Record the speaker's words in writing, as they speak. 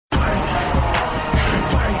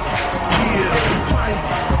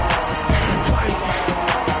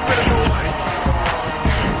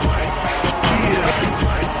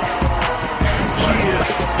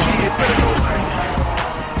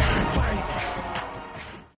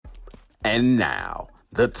And now,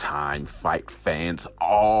 the time fight fans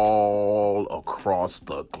all across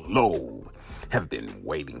the globe have been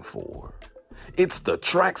waiting for. It's the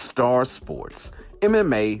Trackstar Sports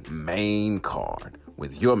MMA main card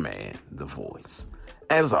with your man, The Voice.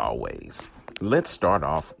 As always, let's start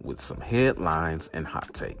off with some headlines and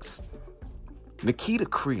hot takes. Nikita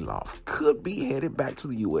Krylov could be headed back to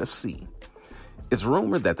the UFC. It's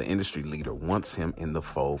rumored that the industry leader wants him in the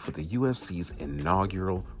fold for the UFC's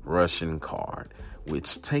inaugural Russian card,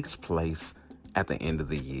 which takes place at the end of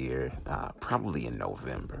the year, probably in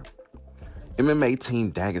November. MMA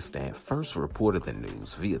Team Dagestan first reported the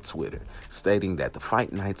news via Twitter, stating that the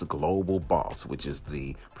Fight Night's global boss, which is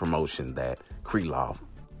the promotion that Krylov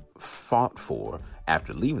fought for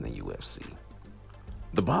after leaving the UFC.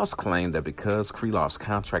 The boss claimed that because Krylov's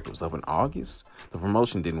contract was up in August, the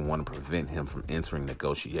promotion didn't want to prevent him from entering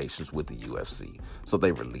negotiations with the UFC, so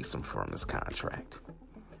they released him from his contract.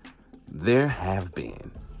 There have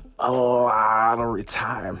been a lot of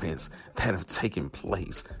retirements that have taken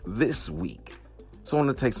place this week, so I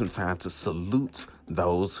want to take some time to salute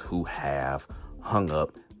those who have hung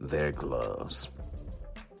up their gloves.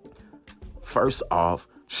 First off,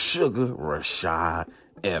 Sugar Rashad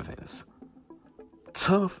Evans.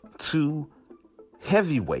 Tough 2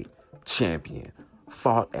 heavyweight champion,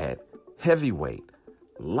 fought at heavyweight,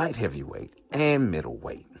 light heavyweight, and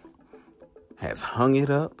middleweight. Has hung it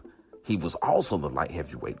up. He was also the light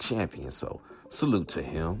heavyweight champion, so salute to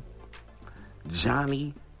him.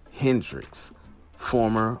 Johnny Hendricks,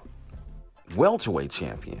 former welterweight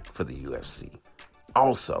champion for the UFC,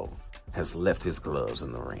 also has left his gloves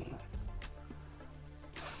in the ring.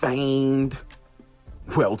 Famed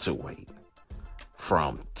welterweight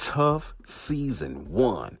from Tough Season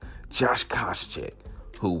 1, Josh Koscheck,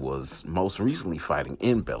 who was most recently fighting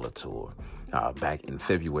in Bellator back in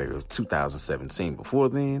February of 2017. Before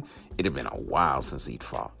then, it had been a while since he'd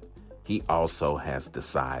fought. He also has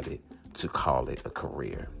decided to call it a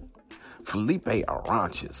career. Felipe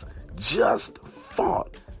Arantes just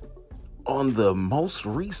fought on the most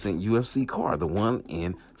recent UFC card, the one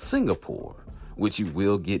in Singapore, which you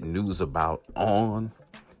will get news about on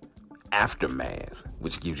Aftermath,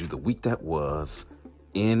 which gives you the week that was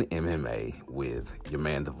in MMA with your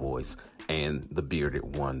man, The Voice, and the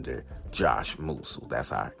bearded wonder, Josh Musil.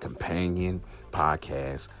 That's our companion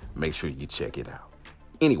podcast. Make sure you check it out.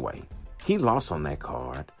 Anyway, he lost on that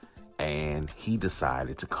card, and he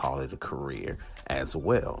decided to call it a career as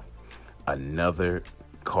well. Another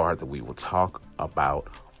card that we will talk about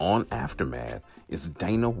on Aftermath is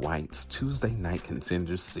Dana White's Tuesday Night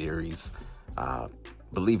Contenders Series.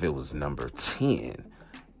 Believe it was number 10.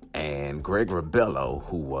 And Greg Rebello,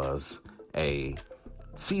 who was a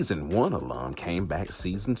Season 1 alum, came back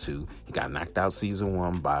Season 2. He got knocked out Season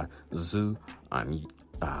 1 by Zu. I'm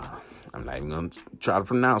not even going to try to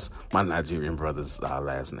pronounce my Nigerian brother's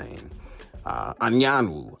last name.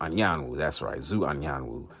 Anyanwu, that's right. Zu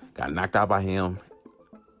Anyanwu. Got knocked out by him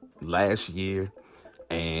last year,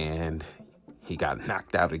 and he got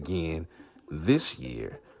knocked out again this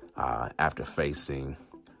year after facing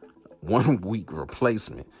 1 week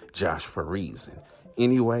replacement, Josh Parisian.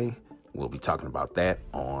 Anyway, we'll be talking about that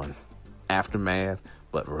on Aftermath,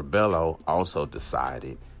 but Rebello also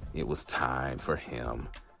decided it was time for him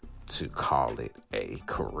to call it a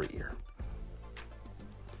career.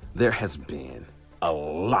 There has been a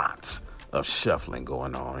lot of shuffling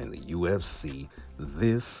going on in the UFC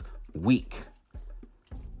this week,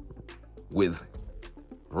 with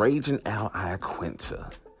Raging Al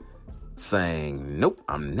Iaquinta saying, nope,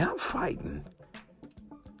 I'm not fighting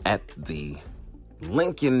at the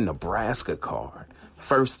Lincoln, Nebraska card.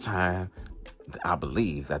 First time, I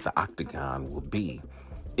believe, that the Octagon will be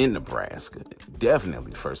in Nebraska.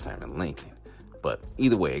 Definitely first time in Lincoln. But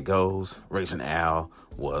either way it goes, Raging Al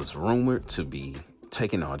was rumored to be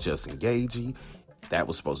taking on Justin Gaethje. That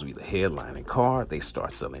was supposed to be the headlining card. They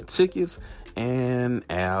start selling tickets, and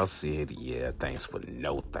Al said, yeah, thanks, but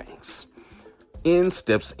no thanks. In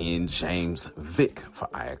steps in James Vick for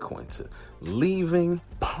Iaquinta, leaving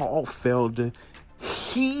Paul Felder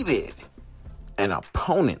heated and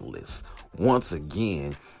opponentless once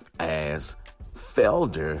again, as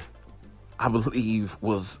Felder, I believe,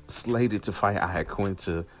 was slated to fight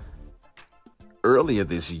Iaquinta earlier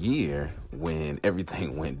this year when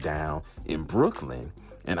everything went down in Brooklyn,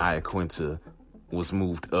 and Iaquinta was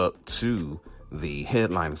moved up to the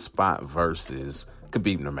headline spot versus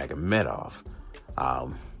Khabib Nurmagomedov.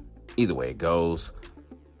 Either way it goes,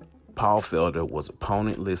 Paul Felder was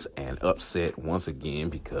opponentless and upset once again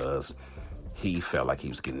because he felt like he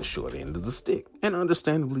was getting the short end of the stick, and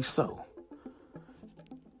understandably so.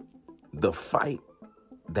 The fight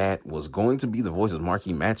that was going to be the Voices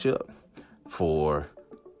marquee matchup for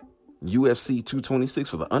UFC 226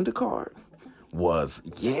 for the undercard was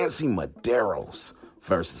Yancy Medeiros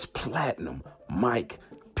versus Platinum Mike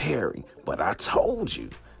Perry. But I told you,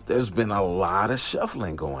 there's been a lot of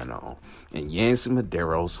shuffling going on. And Yancy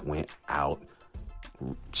Medeiros went out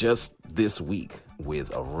just this week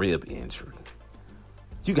with a rib injury.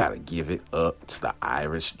 You got to give it up to the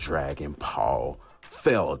Irish Dragon, Paul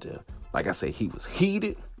Felder. Like I said, he was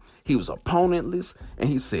heated, he was opponentless, and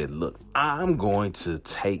he said, look, I'm going to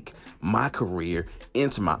take my career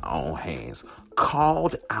into my own hands.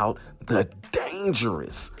 Called out the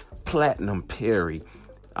dangerous Platinum Perry.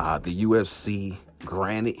 The UFC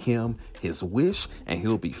granted him his wish, and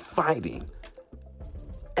he'll be fighting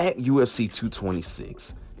at UFC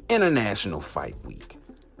 226 International Fight Week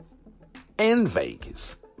in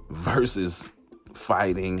Vegas versus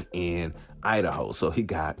fighting in Idaho. So he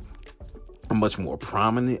got a much more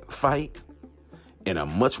prominent fight in a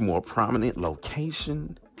much more prominent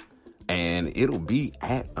location, and it'll be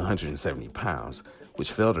at 170 pounds,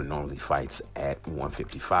 which Felder normally fights at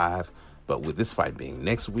 155. But with this fight being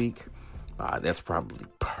next week, that's probably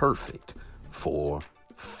perfect for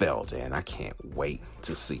Felder, and I can't wait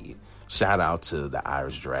to see it. Shout out to the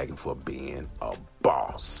Irish Dragon for being a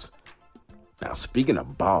boss. Now, speaking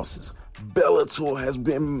of bosses, Bellator has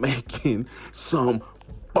been making some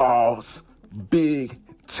boss, big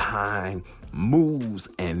time moves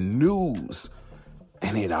and news.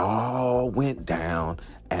 And it all went down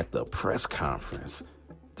at the press conference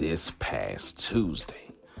this past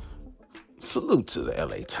Tuesday. Salute to the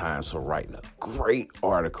LA Times for writing a great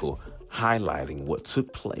article highlighting what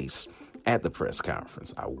took place at the press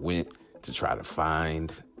conference. I went to try to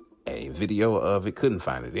find a video of it, couldn't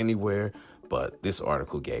find it anywhere, but this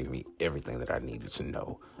article gave me everything that I needed to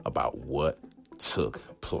know about what took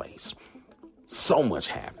place. So much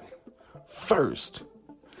happened. First,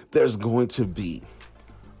 there's going to be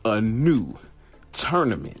a new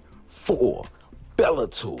tournament for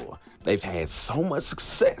Bellator. They've had so much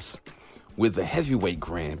success with the heavyweight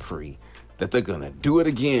Grand Prix that they're going to do it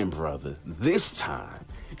again, brother, this time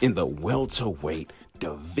in the welterweight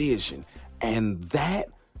division. And that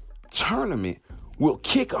tournament will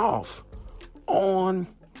kick off on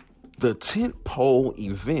the tentpole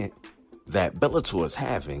event that Bellator is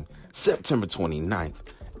having September 29th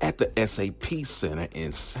at the SAP Center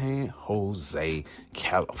in San Jose,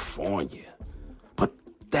 California. But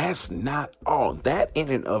that's not all. That in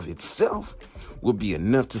and of itself will be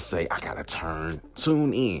enough to say, I gotta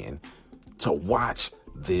tune in to watch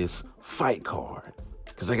this fight card,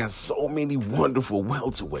 because they got so many wonderful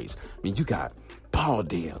welterweights. I mean, you got Paul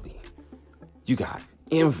Daly, you got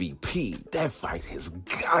MVP. That fight has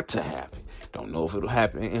got to happen. Don't know if it'll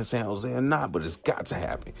happen in San Jose or not, but it's got to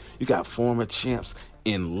happen. You got former champs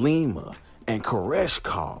in Lima and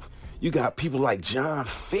Koreshkov. You got people like John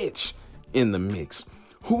Fitch in the mix.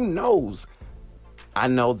 Who knows? I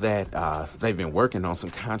know that they've been working on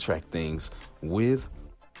some contract things with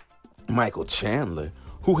Michael Chandler,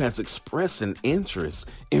 who has expressed an interest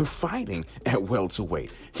in fighting at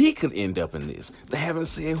welterweight. He could end up in this. They haven't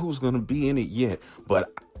said who's going to be in it yet,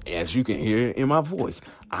 but as you can hear in my voice,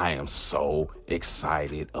 I am so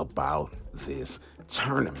excited about this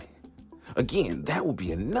tournament. Again, that will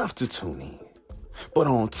be enough to tune in. But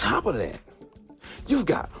on top of that, you've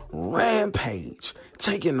got Rampage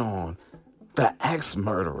taking on the axe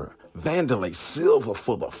murderer Wanderlei Silva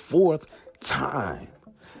for the fourth time.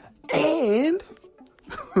 And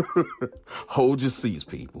hold your seats,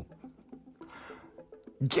 people.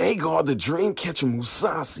 Gegard the Dreamcatcher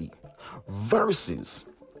Mousasi versus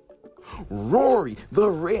Rory the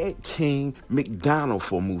Red King McDonald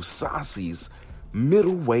for Mousasi's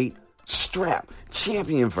middleweight strap.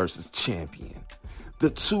 Champion versus champion. The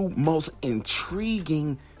two most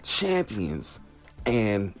intriguing champions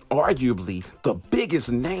and arguably the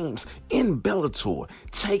biggest names in Bellator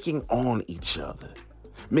taking on each other.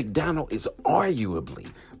 McDonald is arguably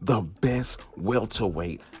the best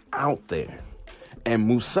welterweight out there. And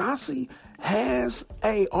Mousasi has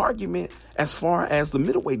an argument as far as the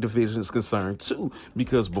middleweight division is concerned too,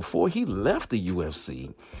 because before he left the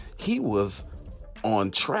UFC, he was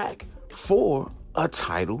on track for a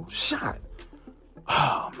title shot.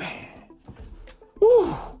 Oh, man.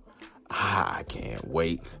 Woo. I can't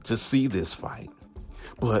wait to see this fight.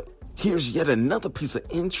 But here's yet another piece of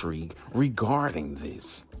intrigue regarding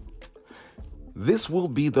this. This will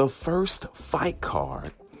be the first fight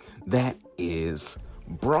card that is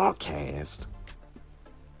broadcast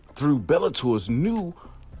through Bellator's new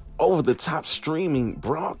over-the-top streaming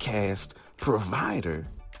broadcast provider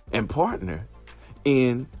and partner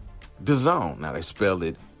in DAZN. Now they spell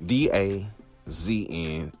it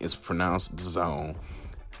DAZN. It's pronounced DAZN.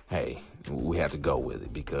 Hey, we have to go with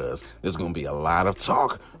it because there's going to be a lot of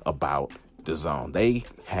talk about DAZN. They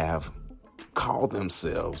have called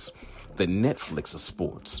themselves the Netflix of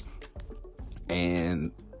sports,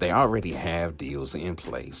 and they already have deals in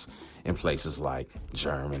place in places like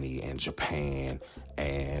Germany and Japan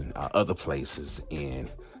and other places in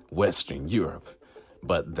Western Europe.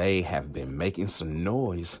 But they have been making some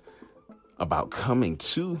noise about coming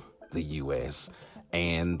to the U.S.,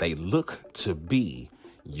 and they look to be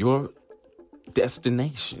your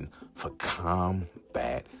destination for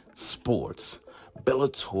combat sports.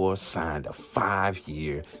 Bellator signed a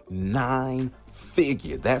 5-year,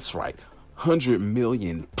 9-figure, that's right, $100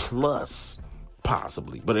 million plus,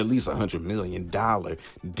 possibly, but at least $100 million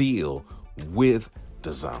deal with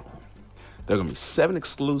DAZN. There are going to be 7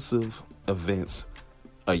 exclusive events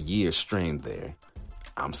a year streamed there.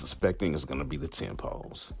 I'm suspecting it's going to be the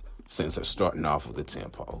tempos, since they're starting off with the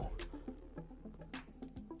tempo.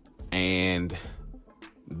 And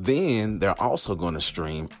then they're also going to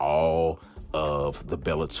stream all of the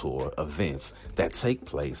Bellator events that take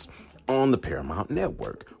place on the Paramount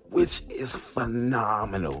Network, which is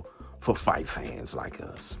phenomenal for fight fans like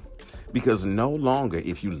us. Because no longer,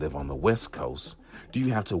 if you live on the West Coast, do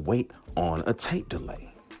you have to wait on a tape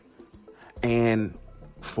delay. And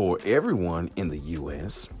for everyone in the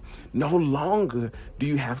U.S., no longer do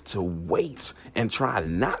you have to wait and try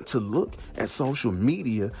not to look at social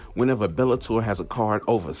media whenever Bellator has a card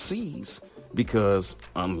overseas, because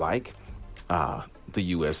unlike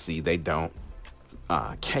the UFC, they don't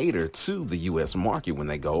cater to the U.S. market when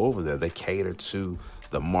they go over there. They cater to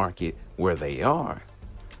the market where they are.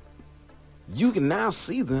 You can now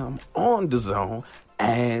see them on DAZN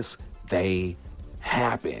as they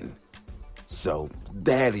happen. So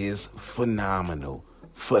that is phenomenal.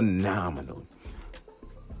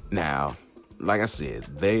 Now, like I said,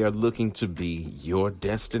 they are looking to be your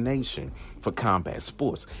destination for combat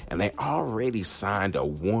sports. And they already signed a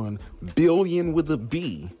 $1 billion with a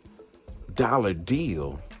B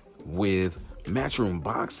deal with Matchroom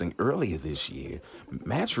Boxing earlier this year.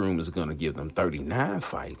 Matchroom is going to give them 39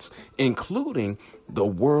 fights, including the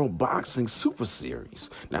World Boxing Super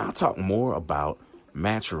Series. Now, I'll talk more about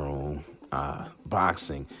Matchroom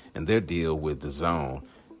Boxing and their deal with DAZN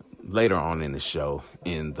later on in the show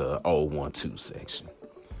in the 012 section.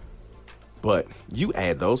 But you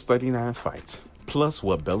add those 39 fights plus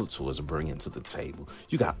what Bellator is bringing to the table,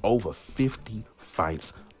 you got over 50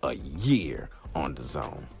 fights a year on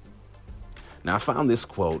DAZN. Now, I found this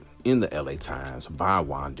quote in the LA Times by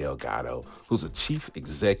Juan Delgado, who's a chief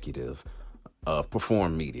executive of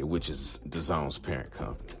Perform Media, which is DAZN's parent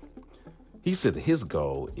company. He said that his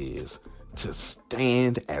goal is to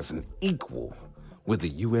stand as an equal with the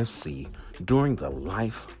UFC during the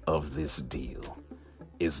life of this deal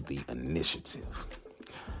is the initiative.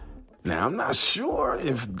 Now, I'm not sure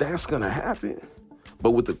if that's going to happen,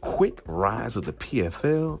 but with the quick rise of the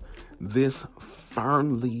PFL, this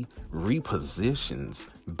firmly repositions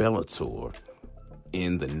Bellator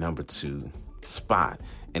in the number 2 spot,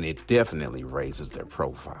 and it definitely raises their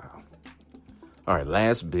profile. All right,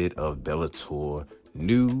 last bit of Bellator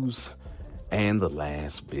news and the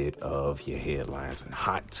last bit of your headlines and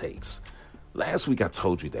hot takes. Last week I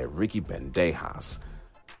told you that Ricky Bandejas,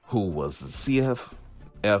 who was the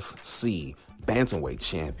CFFC bantamweight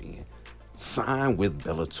champion, signed with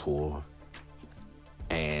Bellator,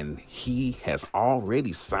 and he has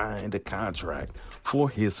already signed a contract for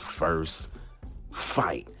his first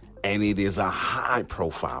fight, and it is a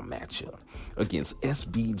high-profile matchup against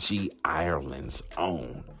SBG Ireland's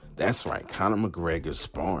own, that's right, Conor McGregor's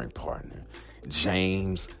sparring partner,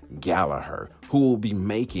 James Gallagher, who will be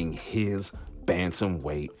making his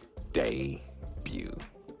bantamweight debut.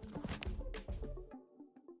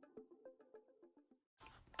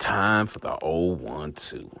 Time for the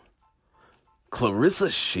 012. Clarissa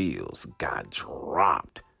Shields got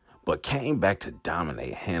dropped, but came back to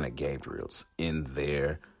dominate Hannah Gabriels in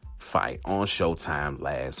their fight on Showtime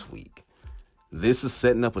last week. This is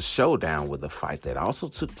setting up a showdown with a fight that also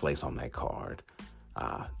took place on that card,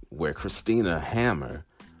 where Christina Hammer,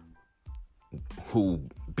 who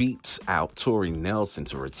beats out Tori Nelson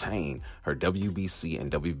to retain her WBC and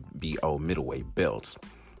WBO middleweight belts.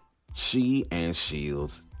 She and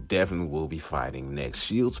Shields definitely will be fighting next.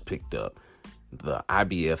 Shields picked up the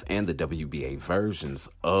IBF and the WBA versions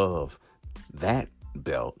of that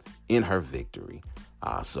belt in her victory.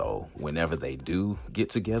 So whenever they do get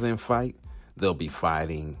together and fight, they'll be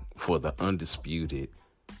fighting for the undisputed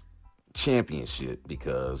championship,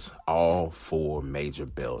 because all 4 major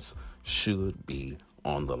belts should be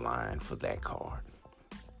on the line for that card.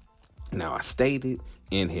 Now, I stated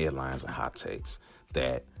in Headlines and Hot Takes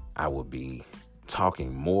that I would be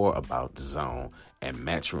talking more about DAZN and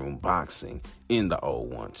Matchroom Boxing in the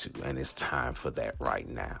 012, and it's time for that right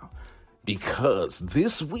now. Because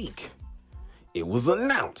this week, it was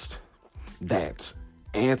announced that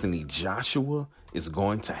Anthony Joshua is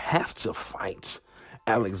going to have to fight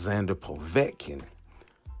Alexander Povetkin.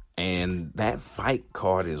 And that fight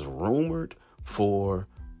card is rumored for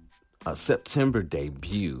a September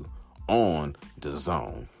debut on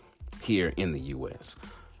DAZN here in the U.S.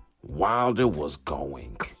 Wilder was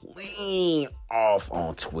going clean off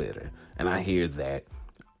on Twitter. And I hear that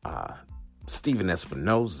Steven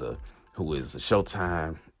Espinoza, who is the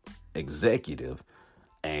Showtime executive,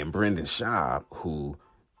 and Brendan Schaub, who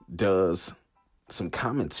does some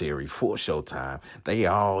commentary for Showtime, they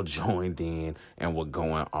all joined in and were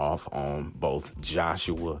going off on both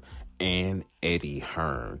Joshua and Eddie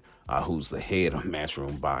Hearn, who's the head of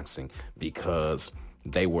Matchroom Boxing, because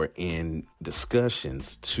they were in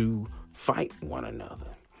discussions to fight one another,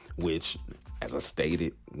 which, as I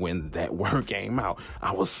stated when that word came out,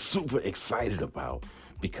 I was super excited about,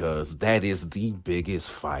 because that is the biggest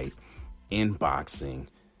fight in boxing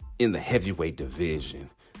in the heavyweight division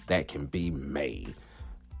that can be made.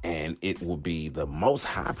 And it will be the most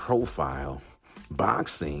high profile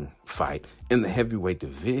boxing fight in the heavyweight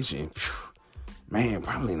division, man,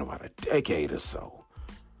 probably in about a decade or so.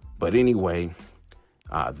 But anyway,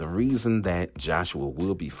 the reason that Joshua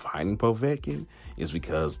will be fighting Povetkin is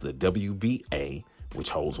because the WBA, which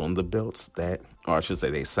holds one of the belts that, or I should say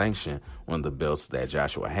they sanction one of the belts that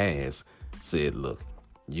Joshua has, said, look,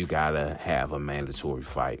 you gotta have a mandatory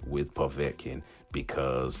fight with Povetkin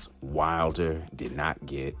because Wilder did not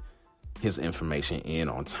get his information in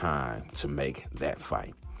on time to make that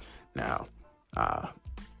fight. Now,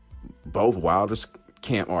 both Wilder's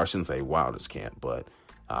camp, or I shouldn't say Wilder's camp, but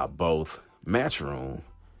both Matchroom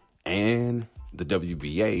and the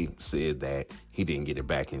WBA said that he didn't get it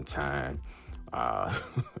back in time.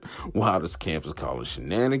 Wilder's camp is calling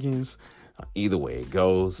shenanigans. Either way it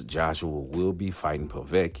goes, Joshua will be fighting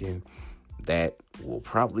Povetkin. That will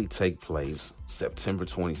probably take place September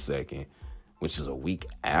 22nd, which is a week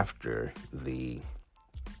after the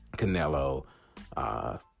Canelo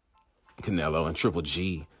and Triple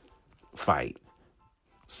G fight.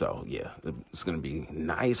 So yeah, it's going to be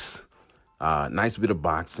nice bit of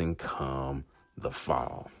boxing come the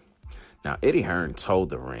fall. Now, Eddie Hearn told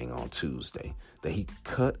The Ring on Tuesday that he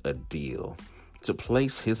cut a deal to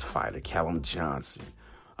place his fighter, Callum Johnson,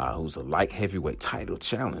 who's a light heavyweight title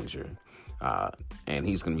challenger, and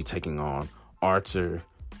he's going to be taking on Artur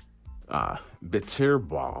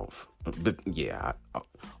Beterbiev.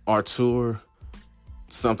 Artur,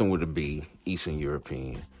 something with a B, Eastern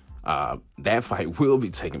European. That fight will be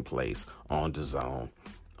taking place on DAZN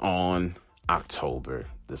on October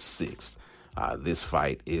the 6th. This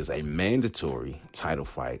fight is a mandatory title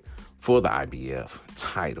fight for the IBF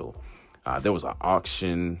title. There was an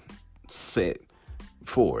auction set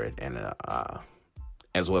for it, and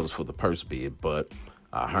as well as for the purse bid, but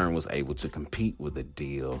Hearn was able to compete with a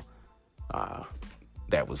deal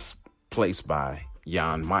that was placed by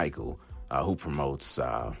Jan Michael, who promotes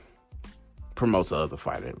the other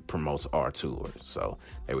fighter, promotes Artur. So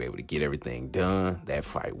they were able to get everything done. That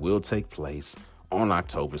fight will take place on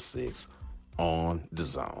October 6th on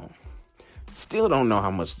DAZN. Still don't know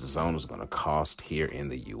how much DAZN is going to cost here in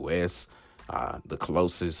the U.S. The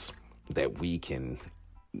closest that we can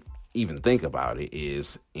even think about it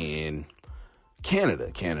is in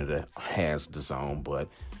Canada. Canada has DAZN, but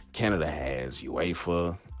Canada has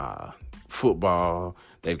UEFA, football.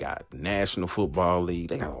 They've got National Football League.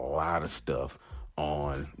 They got a lot of stuff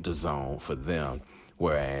on DAZN for them.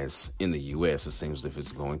 Whereas in the U.S., it seems as if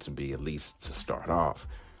it's going to be, at least to start off,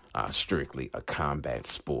 strictly a combat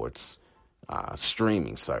sports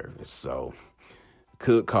streaming service. So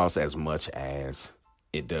could cost as much as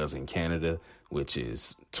it does in Canada, which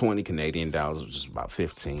is 20 Canadian dollars, which is about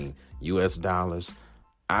 15 US dollars.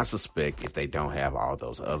 I suspect if they don't have all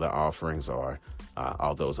those other offerings or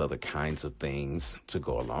all those other kinds of things to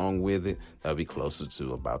go along with it, that'll be closer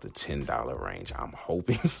to about the $10 range. I'm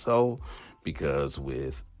hoping so, because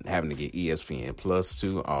with having to get ESPN Plus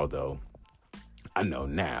too, although I know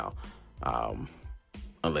now,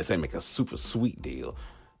 unless they make a super sweet deal,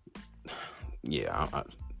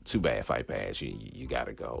 too bad, Fight Pass, you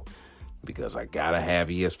gotta go. Because I gotta have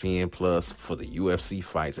ESPN Plus for the UFC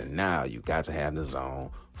fights, and now you got to have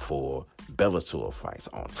DAZN for Bellator fights.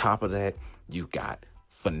 On top of that, you got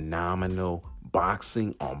phenomenal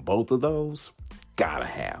boxing on both of those. Gotta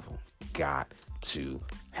have them. Got to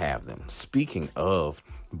have them. Speaking of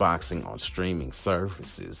boxing on streaming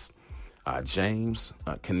services, James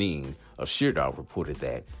Canine of Sheerdog reported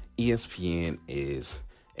that ESPN is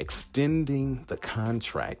extending the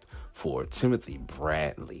contract for Timothy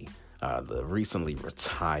Bradley, the recently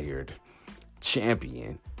retired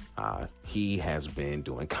champion. He has been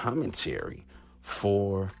doing commentary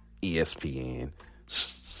for ESPN,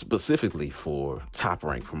 specifically for Top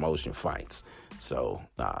Rank Promotion fights. So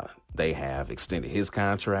they have extended his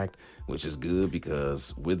contract, which is good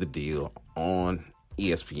because with the deal on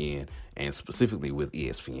ESPN and specifically with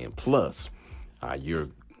ESPN Plus,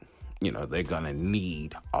 they're gonna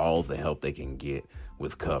need all the help they can get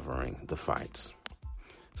with covering the fights.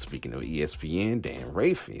 Speaking of ESPN, Dan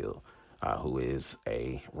Rayfield, who is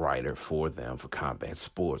a writer for them for Combat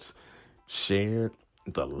Sports, shared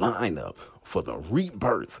the lineup for the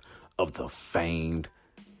rebirth of the famed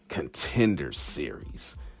Contenders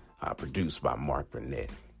series, produced by Mark Burnett.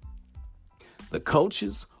 The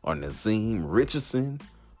coaches are Nazim Richardson,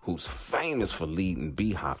 who's famous for leading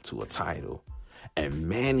B-Hop to a title, and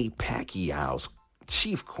Manny Pacquiao's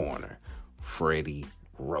chief corner, Freddie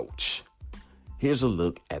Roach. Here's a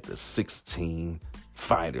look at the 16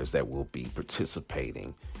 fighters that will be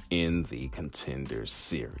participating in the Contenders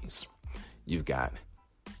series. You've got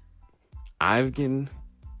Ivan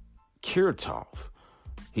Kuratov.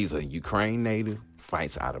 He's a Ukraine native,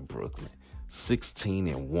 fights out of Brooklyn.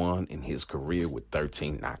 16-1 in his career with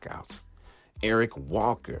 13 knockouts. Eric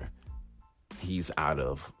Walker, he's out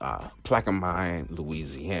of Plaquemine,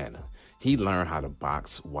 Louisiana. He learned how to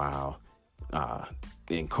box while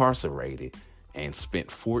incarcerated and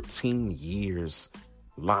spent 14 years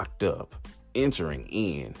locked up, entering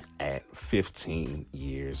in at 15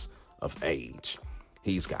 years of age.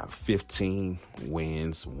 He's got 15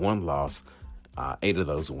 wins, 1 loss, 8 of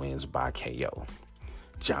those wins by KO.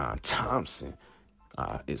 John Thompson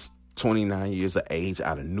is 29 years of age,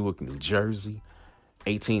 out of Newark, New Jersey,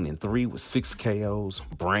 18-3 with 6 KOs.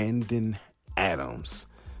 Brandon Adams,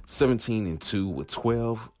 17-2 with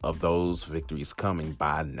 12 of those victories coming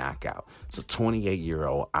by knockout. It's a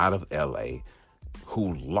 28-year-old out of LA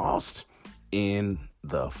who lost in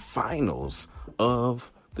the finals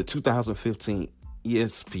of the 2015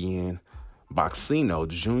 ESPN Boxino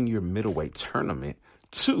Junior Middleweight Tournament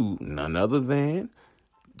to none other than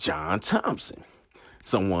John Thompson.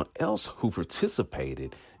 Someone else who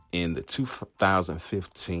participated in the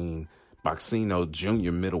 2015 Boxino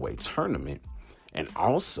Junior Middleweight Tournament and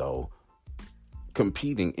also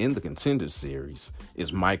competing in the Contender Series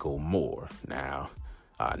is Michael Moore. Now,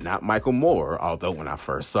 not Michael Moore, although when I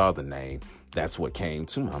first saw the name, that's what came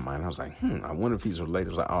to my mind. I was like, I wonder if he's related. I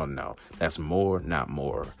was like, oh no, that's Moore, not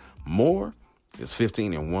Moore. Moore is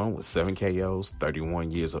 15-1 with 7 KOs,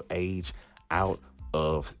 31 years of age, out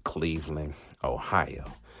of Cleveland, Ohio.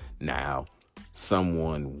 Now,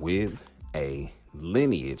 someone with a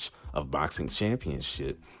lineage of boxing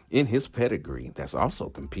championship in his pedigree that's also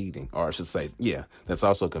competing, or I should say, that's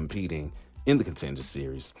also competing in the Contender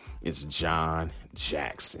Series, is John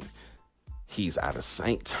Jackson. He's out of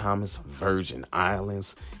St. Thomas, Virgin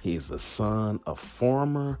Islands. He's the son of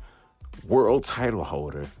former world title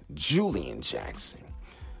holder Julian Jackson.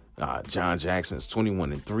 John Jackson is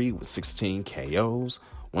 21-3 with 16 KOs.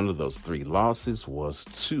 One of those 3 losses was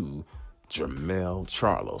to Jermell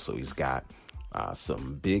Charlo. So he's got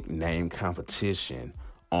some big name competition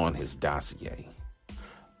on his dossier.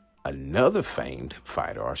 Another famed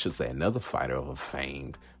fighter, or I should say another fighter of a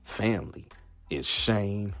famed family, is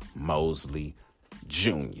Shane Mosley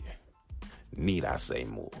Jr. Need I say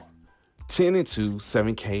more? 10-2,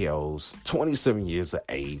 7 KOs, 27 years of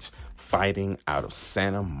age, fighting out of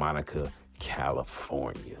Santa Monica,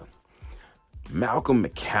 California. Malcolm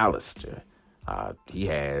McAllister, he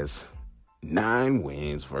has 9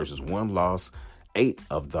 wins versus 1 loss, 8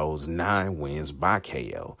 of those 9 wins by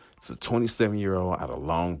KO. It's a 27-year-old out of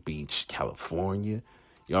Long Beach, California.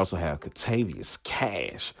 You also have Katavius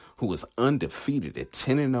Cash, who is undefeated at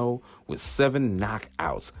 10-0 with 7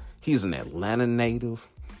 knockouts. He's an Atlanta native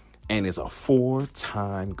and is a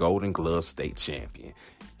 4-time Golden Glove state champion.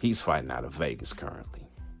 He's fighting out of Vegas currently.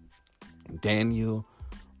 Daniel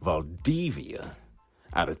Valdivia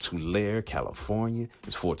out of Tulare, California,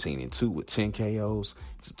 is 14-2 with 10 KOs.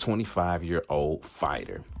 He's a 25-year-old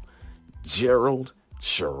fighter. Gerald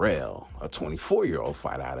Sherrill, a 24-year-old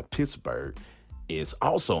fighter out of Pittsburgh, is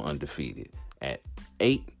also undefeated at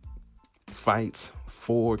 8 fights,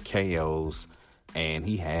 4 KOs, and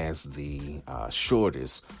he has the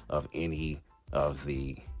shortest of any of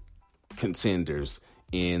the contenders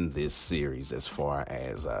in this series as far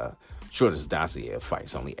as shortest dossier of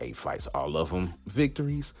fights, only 8 fights, all of them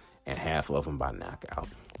victories, and half of them by knockout.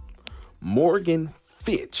 Morgan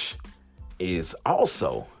Fitch is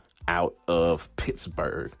also out of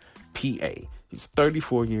Pittsburgh, PA. He's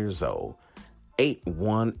 34 years old,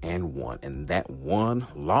 8-1-1, and that one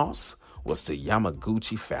loss was to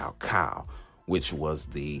Yamaguchi Falcao, which was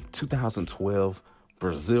the 2012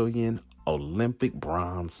 Brazilian Olympic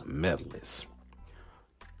bronze medalist.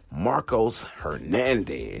 Marcos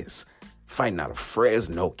Hernandez, fighting out of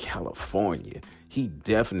Fresno, California. He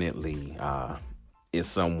definitely is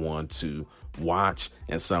someone to watch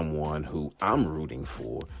and someone who I'm rooting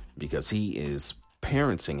for because he is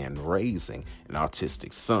parenting and raising an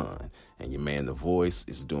autistic son. And your man, The Voice,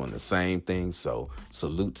 is doing the same thing. So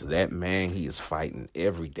salute to that man. He is fighting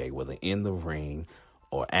every day, whether in the ring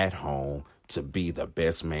or at home, to be the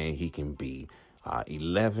best man he can be.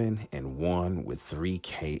 11-1 with 3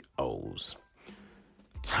 KOs.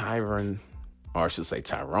 Tyrone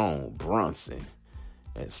Brunson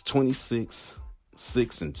is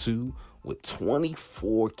 26-6-2 with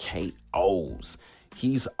 24 KOs.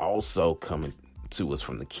 He's also coming to us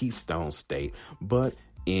from the Keystone State, but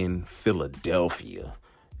in Philadelphia.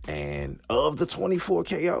 And of the 24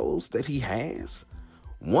 KOs that he has,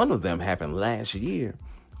 one of them happened last year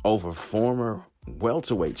over former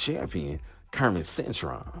welterweight champion Kermit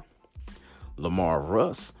Cintron. Lamar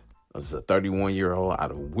Russ is a 31-year-old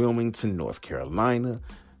out of Wilmington, North Carolina.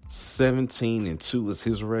 17-2 is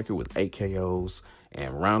his record with 8 KOs.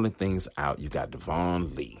 And rounding things out, you got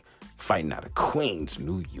Devon Lee fighting out of Queens,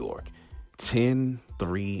 New York.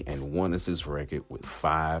 10-3-1 is his record with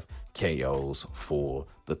 5 KOs for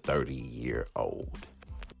the 30-year-old.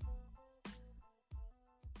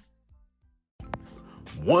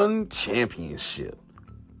 One championship,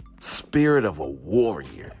 Spirit of a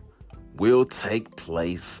Warrior, will take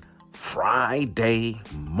place Friday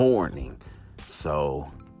morning.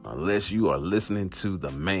 So unless you are listening to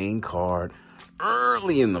the main card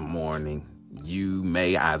early in the morning, you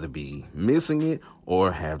may either be missing it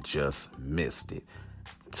or have just missed it.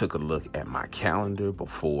 Took a look at my calendar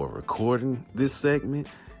before recording this segment,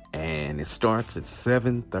 and it starts at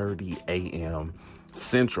 7:30 a.m.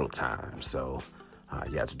 Central Time. So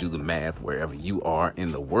you have to do the math wherever you are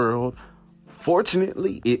in the world.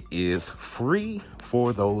 Fortunately, it is free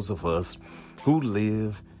for those of us who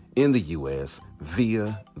live in the U.S.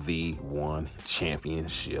 via the One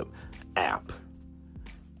Championship app.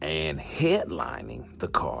 And headlining the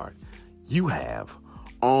card, you have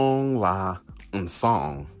Ong La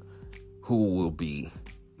Nsong, who will be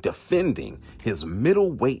defending his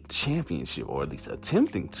middleweight championship, or at least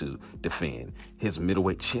attempting to defend his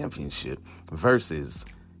middleweight championship versus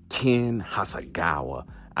Ken Hasegawa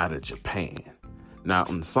out of Japan. Now,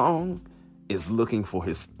 Nsong is looking for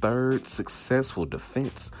his third successful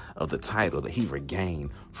defense of the title that he regained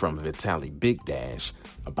from Vitaly Bigdash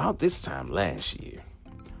about this time last year.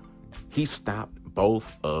 He stopped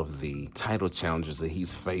both of the title challenges that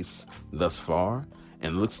he's faced thus far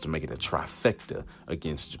and looks to make it a trifecta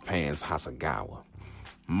against Japan's Hasegawa.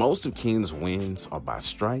 Most of Ken's wins are by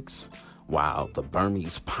strikes, while the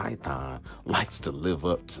Burmese Python likes to live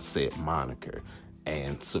up to said moniker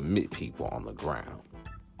and submit people on the ground.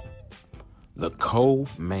 The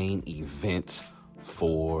co-main event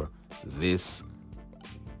for this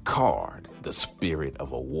card, the Spirit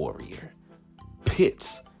of a Warrior,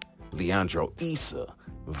 pits Leandro Issa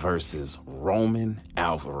versus Roman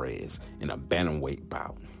Alvarez in a bantamweight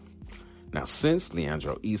bout. Now, since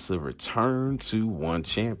Leandro Issa returned to One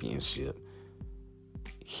Championship,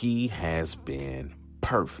 he has been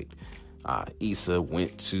perfect. Issa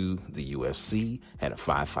went to the UFC, had a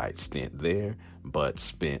 5-fight stint there, but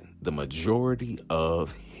spent the majority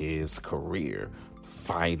of his career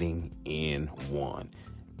fighting in One.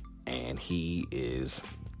 And he is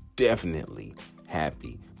definitely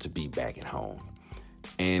happy to be back at home.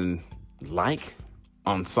 And like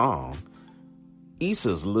Nsong,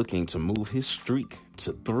 Issa's looking to move his streak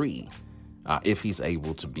to 3 if he's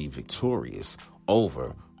able to be victorious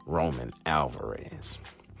over Roman Alvarez.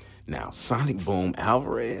 Now, Sonic Boom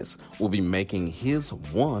Alvarez will be making his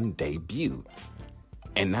One debut.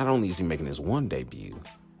 And not only is he making his One debut,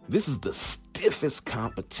 this is the stiffest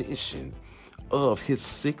competition of his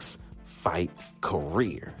 6-fight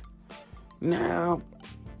career. Now,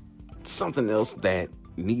 something else that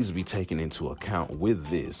needs to be taken into account with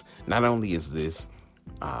this, not only is this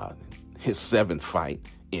his 7th fight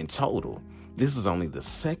in total, this is only the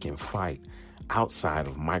 2nd fight outside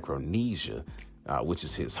of Micronesia, which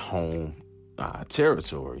is his home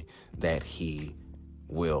territory, that he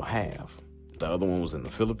will have. The other one was in the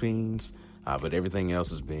Philippines, but everything else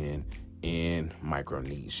has been in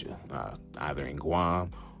Micronesia, either in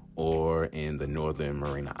Guam or in the Northern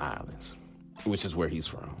Mariana Islands, which is where he's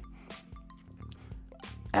from.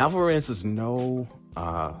 Alvarez is no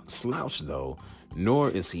slouch, though, nor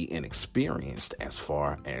is he inexperienced as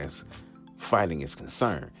far as fighting is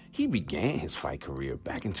concerned. He began his fight career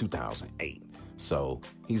back in 2008, so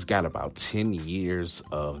he's got about 10 years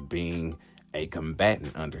of being a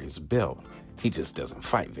combatant under his belt. He just doesn't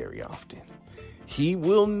fight very often. He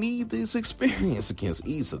will need this experience against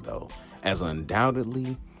Issa, though, as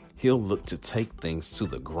undoubtedly he'll look to take things to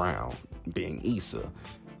the ground, being Issa,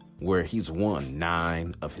 where he's won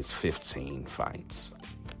 9 of his 15 fights.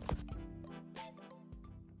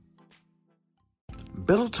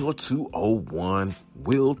 Bellator 201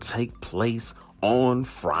 will take place on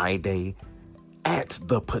Friday at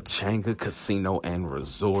the Pechanga Casino and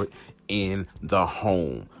Resort in the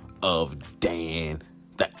home of Dan,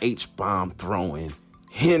 the H-bomb throwing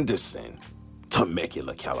Henderson,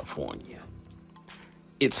 Temecula, California.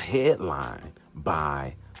 It's headlined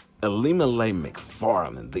by Ilima-Lei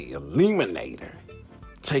Macfarlane, the Eliminator,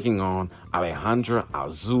 taking on Alejandra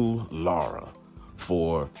Azul Lara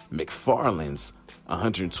for Macfarlane's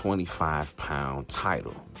 125-pound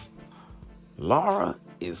title. Lara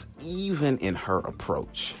is even in her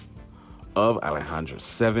approach. Of Alejandra's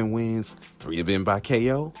 7 wins, 3 have been by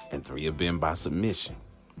KO and 3 have been by submission.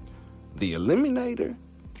 The Eliminator,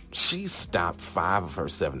 she stopped 5 of her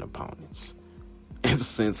 7 opponents. And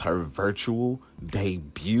since her virtual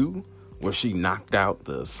debut, where she knocked out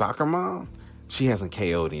the soccer mom, she hasn't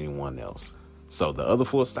KO'd anyone else. So the other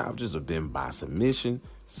 4 stoppages have been by submission.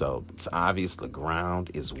 So it's obvious the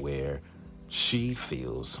ground is where she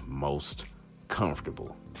feels most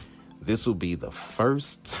comfortable. This will be the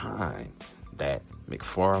first time that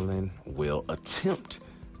Macfarlane will attempt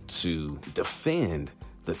to defend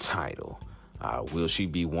the title. Will she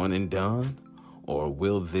be one and done? Or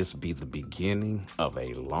will this be the beginning of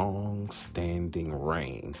a long-standing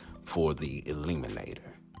reign for the Eliminator?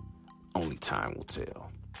 Only time will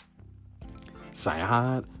tell.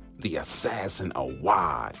 Syed the Assassin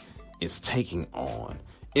Awad is taking on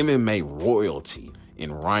MMA royalty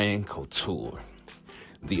in Ryan Couture.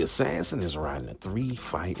 The Assassin is riding a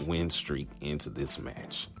 3-fight win streak into this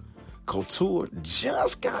match. Couture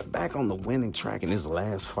just got back on the winning track in his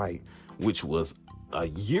last fight, which was a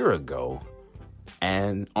year ago,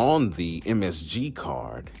 and on the MSG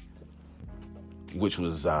card, which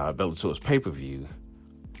was Bellator's pay-per-view.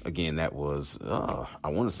 Again, that was, I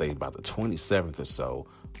want to say about the 27th or so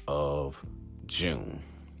of June.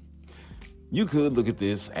 You could look at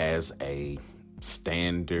this as a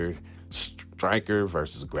standard striker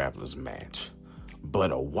versus grapplers match,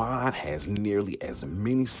 but Awad has nearly as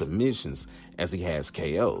many submissions as he has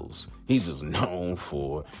KOs. He's just known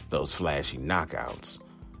for those flashy knockouts.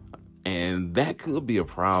 And that could be a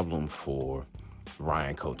problem for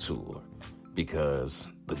Ryan Couture because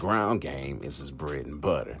the ground game is his bread and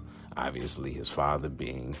butter. Obviously, his father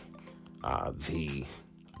being the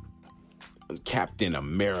Captain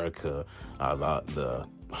America, the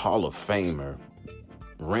Hall of Famer,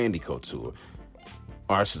 Randy Couture,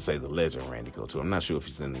 or I should say the legend Randy Couture. I'm not sure if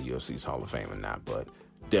he's in the UFC's Hall of Fame or not, but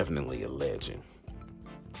definitely a legend.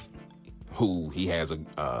 Who he has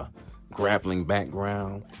a grappling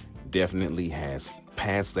background, definitely has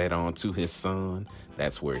passed that on to his son.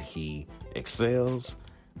 That's where he excels.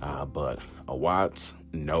 But Awad's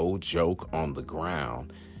no joke on the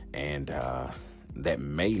ground, and that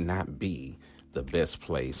may not be the best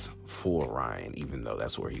place for Ryan, even though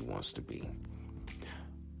that's where he wants to be.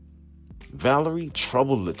 Valerie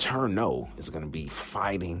Trouble Letourneau is going to be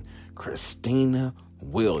fighting Christina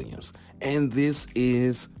Williams, and this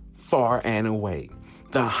is far and away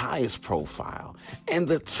the highest profile and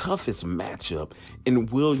the toughest matchup in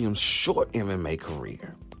Williams' short MMA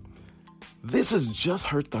career. This is just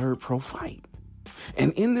her 3rd pro fight.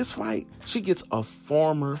 And in this fight, she gets a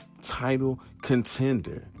former title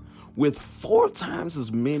contender with 4 times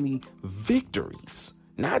as many victories,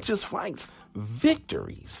 not just fights,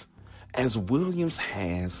 victories, as Williams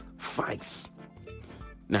has fights.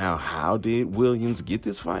 Now, how did Williams get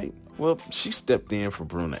this fight? Well, she stepped in for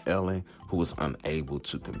Bruna Ellen, who was unable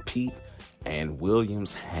to compete, and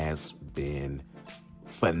Williams has been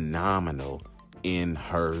phenomenal in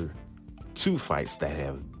her 2 fights that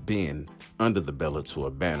have been under the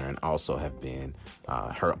Bellator banner and also have been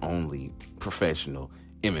her only professional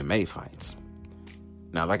MMA fights.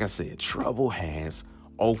 Now, like I said, Trouble has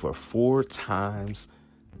over 4 times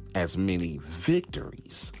as many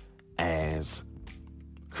victories as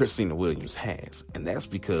Christina Williams has, and that's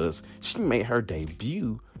because she made her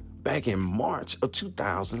debut back in March of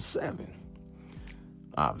 2007.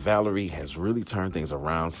 Valerie has really turned things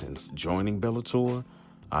around since joining Bellator.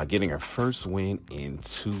 getting her first win in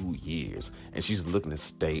 2 years, and she's looking to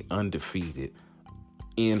stay undefeated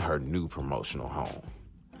in her new promotional home.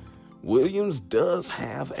 Williams does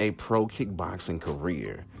have a pro kickboxing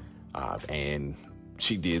career, and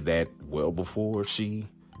she did that well before she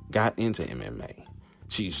got into MMA.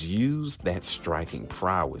 She's used that striking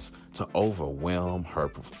prowess to overwhelm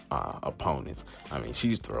her opponents. I mean,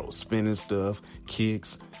 she throws spinning stuff,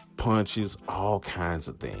 kicks, punches, all kinds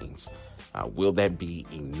of things. Will that be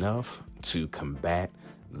enough to combat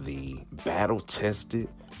the battle-tested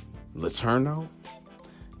Letourneau?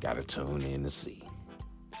 Gotta tune in to see.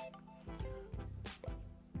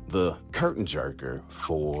 The curtain jerker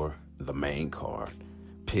for the main card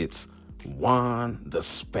pits Juan the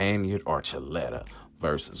Spaniard Archuleta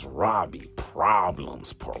versus Robbie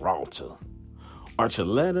Problems Peralta.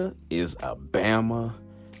 Archuleta is a Bama,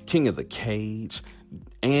 King of the Cage,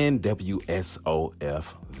 and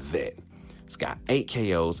WSOF vet. He's got 8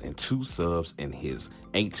 KOs and 2 subs in his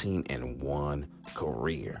 18-1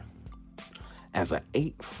 career. As an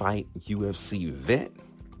 8-fight UFC vet,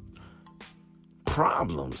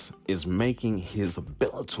 Problems is making his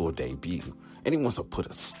Bellator debut, and he wants to put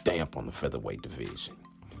a stamp on the featherweight division.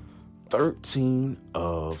 13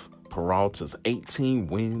 of Peralta's 18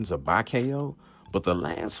 wins are by KO, but the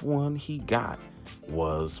last one he got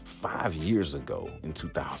was 5 years ago in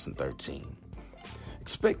 2013.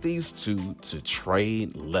 Expect these two to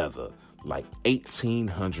trade leather like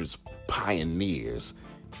 1800s pioneers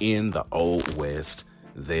in the Old West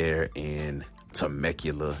there in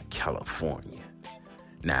Temecula, California.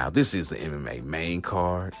 Now, this is the MMA main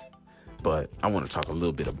card, but I want to talk a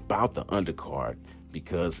little bit about the undercard,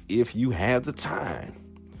 because if you have the time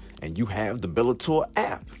and you have the Bellator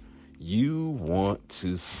app, you want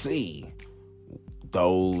to see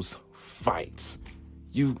those fights.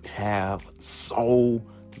 You have so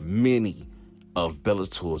many of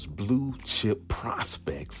Bellator's blue chip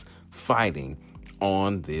prospects fighting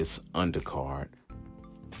on this undercard.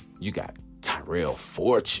 You got Tyrell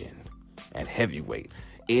Fortune at heavyweight,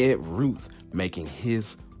 Ed Ruth making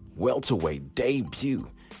his welterweight debut,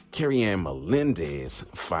 Carrie-Ann Melendez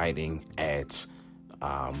fighting at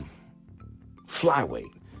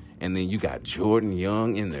flyweight, and then you got Jordan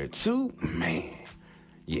Young in there too. Man,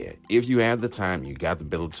 yeah, if you have the time, you got the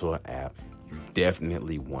Bellator app, you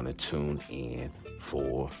definitely want to tune in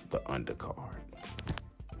for the undercard.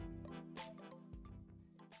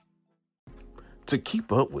 To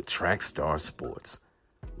keep up with Trackstar Sports,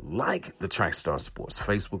 like the Trackstar Sports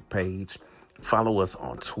Facebook page, follow us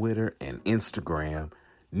on Twitter and Instagram.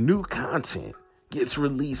 New content gets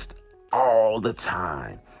released all the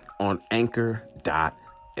time on Anchor.fm.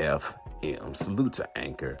 Salute to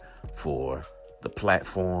Anchor for the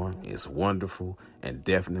platform. It's wonderful and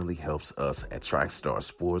definitely helps us at Trackstar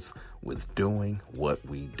Sports with doing what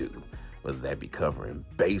we do, whether that be covering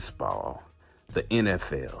baseball, the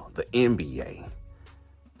NFL, the NBA,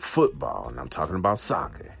 football, and I'm talking about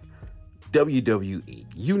soccer, WWE,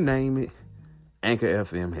 you name it. Anchor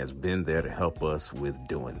FM has been there to help us with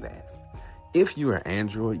doing that. If you're an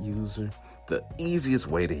Android user, the easiest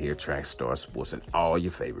way to hear Trackstar Sports and all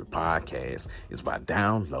your favorite podcasts is by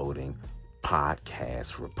downloading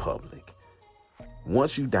Podcast Republic.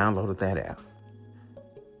 Once you downloaded that app,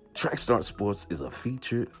 Trackstar Sports is a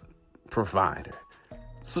featured provider.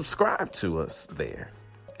 Subscribe to us there.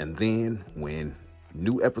 And then when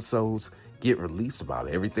new episodes get released about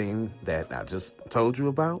everything that I just told you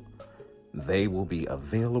about, they will be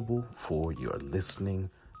available for your listening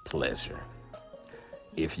pleasure.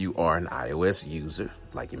 If you are an iOS user,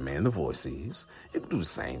 like your man The Voice is, you can do the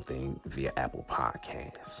same thing via Apple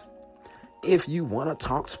Podcasts. If you want to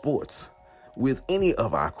talk sports with any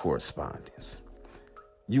of our correspondents,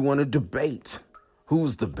 you want to debate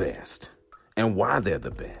who's the best and why they're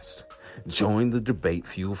the best, join the Debate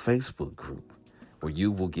Fuel Facebook group, where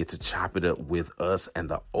you will get to chop it up with us and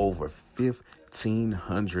the over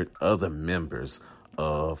 1,500 other members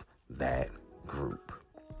of that group.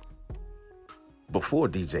 Before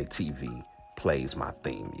DJ TV plays my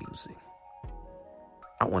theme music,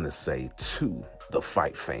 I want to say to the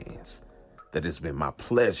fight fans that it's been my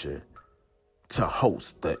pleasure to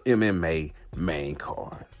host the MMA main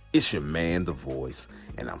card. It's your man, The Voice,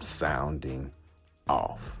 and I'm sounding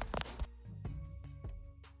off.